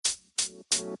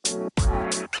Hello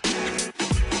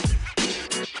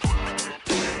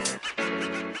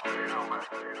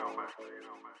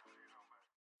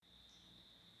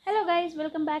guys,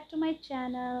 welcome back to my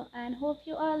channel and hope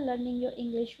you are learning your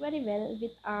English very well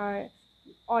with our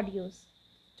audios.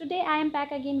 Today I am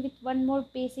back again with one more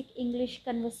basic English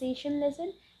conversation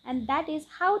lesson, and that is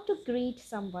how to greet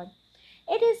someone.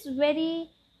 It is very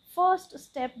first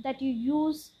step that you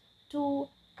use to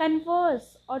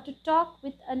converse or to talk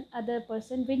with another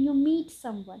person when you meet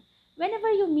someone.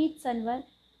 Whenever you meet someone,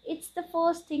 it's the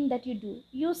first thing that you do.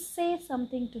 You say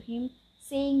something to him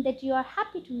saying that you are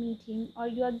happy to meet him or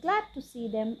you are glad to see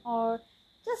them or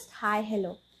just hi,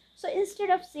 hello. So instead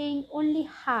of saying only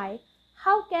hi,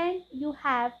 how can you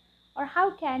have or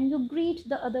how can you greet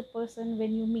the other person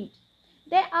when you meet?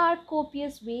 There are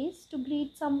copious ways to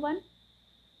greet someone.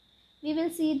 We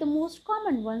will see the most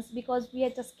common ones because we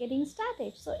are just getting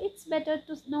started. So it's better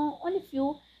to know only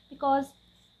few because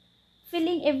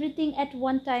filling everything at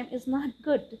one time is not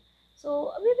good.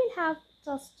 So we will have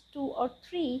just two or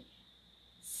three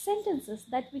sentences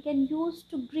that we can use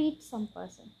to greet some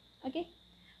person. Okay,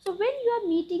 so when you are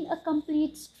meeting a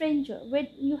complete stranger, when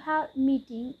you have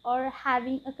meeting or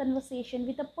having a conversation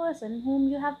with a person whom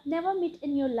you have never met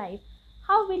in your life,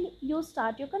 how will you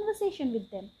start your conversation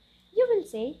with them? You will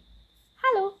say,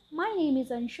 hello, my name is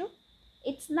Anshu,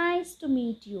 it's nice to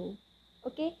meet you.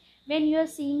 Okay, when you are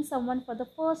seeing someone for the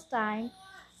first time,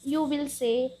 you will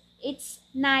say it's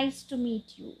nice to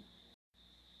meet you.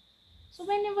 So,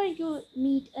 whenever you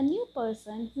meet a new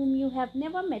person whom you have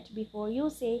never met before, you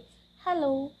say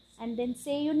hello and then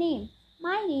say your name.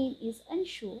 My name is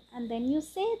Anshu, and then you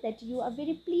say that you are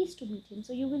very pleased to meet him.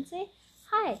 So, you will say,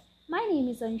 hi, my name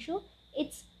is Anshu.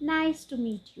 It's nice to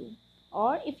meet you.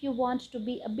 Or if you want to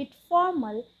be a bit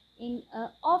formal in an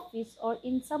office or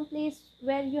in some place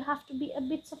where you have to be a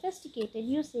bit sophisticated,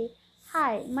 you say,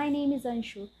 hi, my name is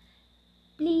Anshu,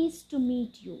 pleased to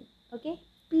meet you. Okay,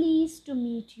 pleased to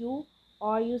meet you,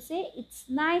 or you say it's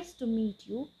nice to meet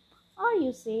you, or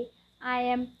you say I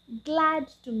am glad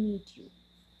to meet you.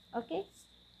 Okay,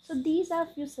 so these are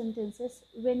few sentences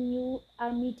when you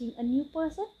are meeting a new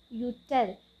person, you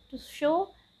tell to show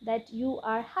that you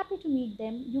are happy to meet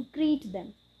them, you greet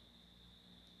them.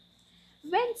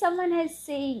 When someone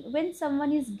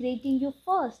is greeting you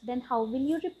first, then how will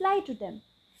you reply to them?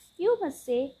 You must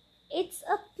say it's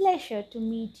a pleasure to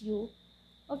meet you.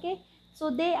 Okay,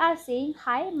 so they are saying,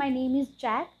 hi, my name is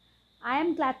Jack, I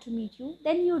am glad to meet you.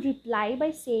 Then you reply by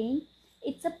saying,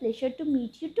 it's a pleasure to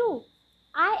meet you too,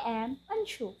 I am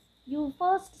Anshu. You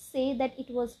first say that it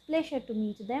was pleasure to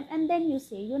meet them and then you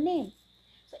say your name.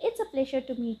 So it's a pleasure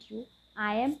to meet you,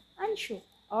 I am Anshu.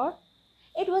 Or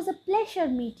it was a pleasure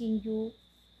meeting you,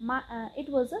 it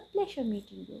was a pleasure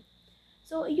meeting you.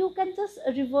 So you can just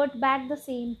revert back the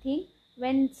same thing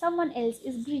when someone else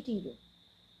is greeting you.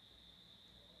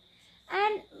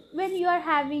 And when you are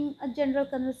having a general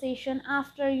conversation,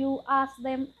 after you ask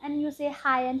them and you say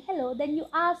hi and hello, then you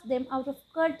ask them out of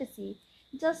courtesy,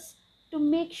 just to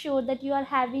make sure that you are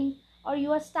having or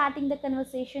you are starting the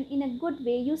conversation in a good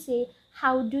way. You say,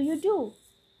 how do you do?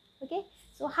 Okay,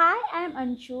 so hi, I am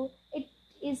Anshu, it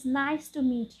is nice to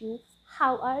meet you,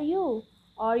 how are you?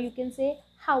 Or you can say,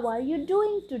 how are you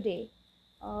doing today?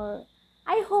 Or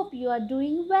I hope you are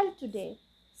doing well today,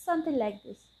 something like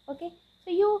this. Okay,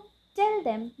 so you tell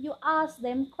them, you ask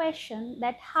them question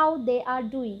that how they are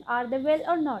doing, are they well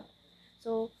or not.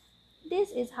 So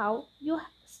this is how you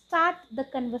start the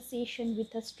conversation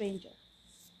with a stranger.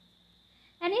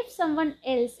 And if someone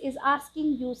else is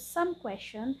asking you some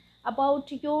question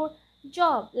about your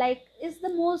job, like is the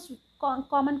most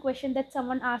common question that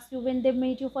someone asks you when they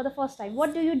meet you for the first time,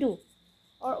 what do you do?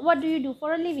 Or what do you do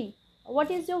for a living? Or what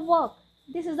is your work?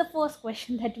 This is the first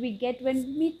question that we get when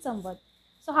we meet someone.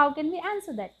 So how can we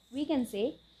answer that? We can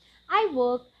say, I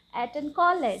work at a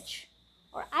college,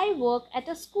 or I work at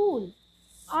a school,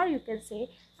 or you can say,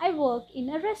 I work in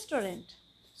a restaurant.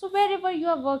 So wherever you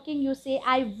are working, you say,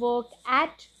 I work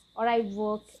at or I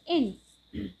work in.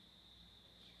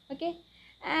 Okay,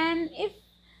 and if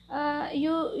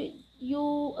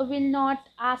you will not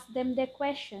ask them their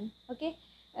question. Okay,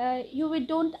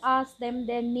 don't ask them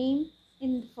their name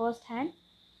in the first hand,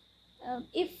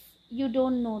 if you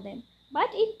don't know them.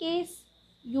 But in case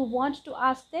you want to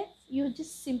ask them, you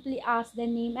just simply ask their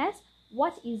name as,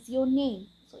 what is your name?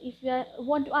 So if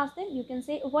want to ask them, you can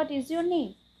say, what is your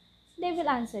name? They will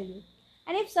answer you.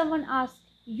 And if someone asks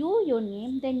you your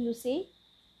name, then you say,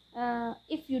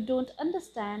 if you don't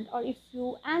understand or if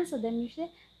you answer them, you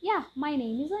say, yeah, my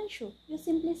name is Anshu. You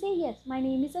simply say, yes, my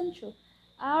name is Anshu.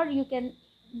 Or you can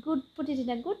good, put it in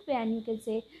a good way, and you can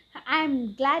say,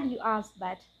 I'm glad you asked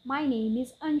that. My name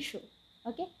is Anshu.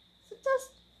 Okay, so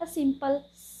just a simple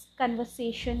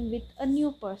conversation with a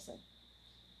new person.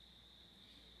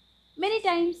 Many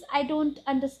times I don't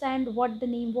understand what the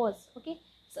name was. Okay,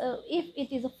 so if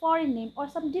it is a foreign name or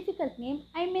some difficult name,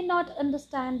 I may not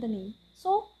understand the name.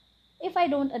 So if I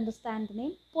don't understand the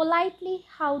name, politely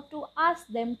how to ask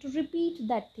them to repeat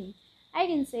that thing. I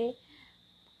can say,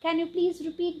 can you please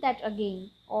repeat that again?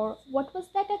 Or what was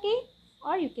that again?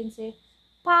 Or you can say,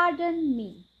 pardon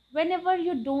me. Whenever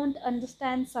you don't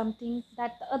understand something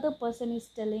that the other person is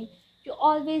telling, you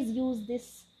always use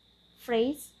this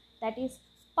phrase, that is,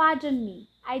 pardon me,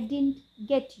 I didn't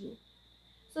get you.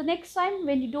 So next time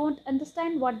when you don't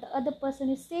understand what the other person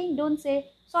is saying, don't say,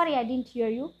 sorry, I didn't hear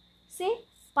you. Say,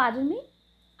 pardon me,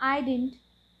 I didn't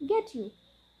get you.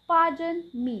 Pardon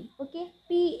me. Okay,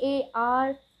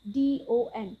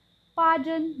 Pardon.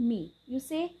 Pardon me. You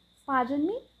say, pardon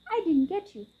me, I didn't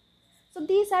get you. So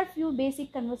these are few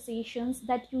basic conversations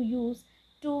that you use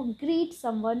to greet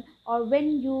someone, or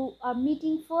when you are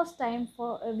meeting first time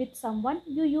with someone,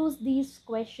 you use these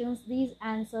questions, these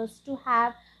answers to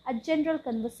have a general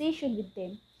conversation with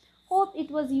them. Hope it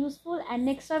was useful, and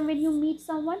next time when you meet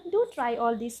someone, do try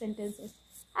all these sentences.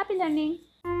 Happy learning.